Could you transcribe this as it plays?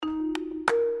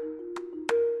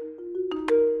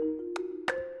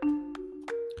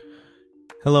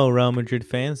Hello, Real Madrid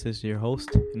fans. This is your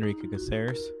host, Enrique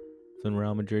Caceres from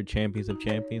Real Madrid Champions of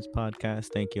Champions podcast.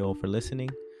 Thank you all for listening.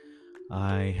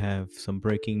 I have some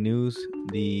breaking news.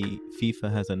 The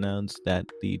FIFA has announced that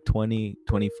the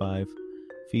 2025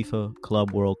 FIFA Club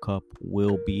World Cup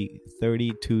will be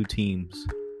 32 teams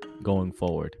going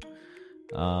forward.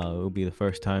 It will be the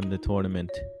first time the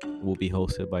tournament will be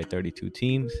hosted by 32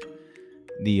 teams.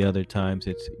 The other times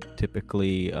it's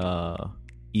typically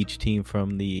each team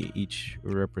from each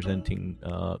representing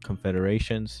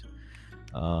confederations,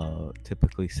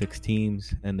 typically 6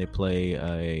 teams, and they play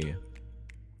a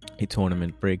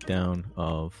tournament breakdown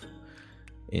of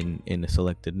in a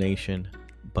selected nation.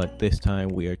 But this time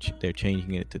they're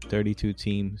changing it to 32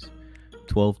 teams,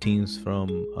 12 teams from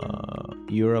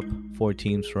Europe, 4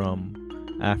 teams from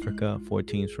Africa, 4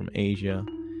 teams from Asia,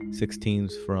 6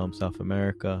 teams from South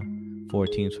America, 4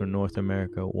 teams from North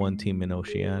America, 1 team in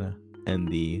Oceania, and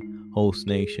the host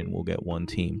nation will get 1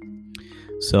 team.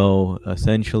 So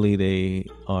essentially they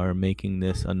are making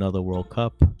this another World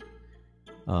Cup,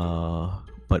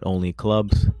 but only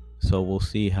clubs. So we'll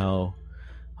see how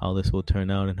this will turn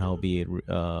out and how it'll be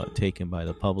taken by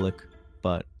the public.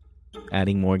 But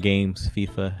adding more games,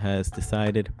 FIFA has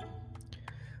decided.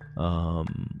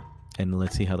 And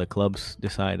let's see how the clubs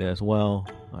decide as well.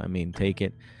 I mean, take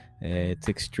it. It's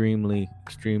extremely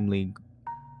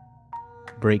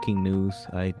breaking news.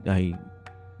 I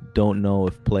don't know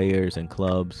if players and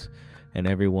clubs and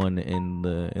everyone in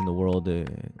the world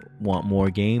want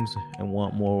more games and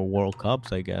want more World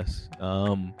Cups, I guess.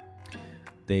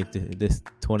 This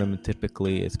tournament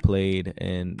typically is played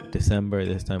in December.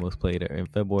 This time it was played in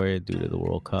February due to the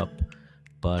World Cup.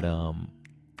 But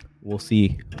we'll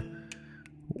see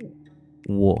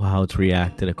how it's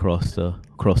reacted across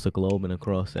the globe and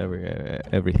across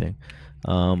everything.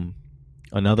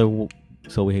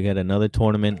 So we get another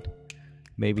tournament,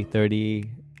 maybe 30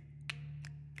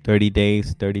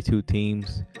 days, 32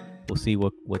 teams. We'll see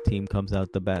what team comes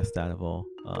out the best out of all.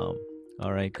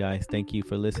 All right, guys. Thank you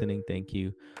for listening. Thank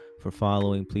you for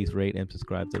following. Please rate and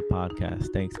subscribe to the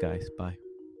podcast. Thanks, guys. Bye.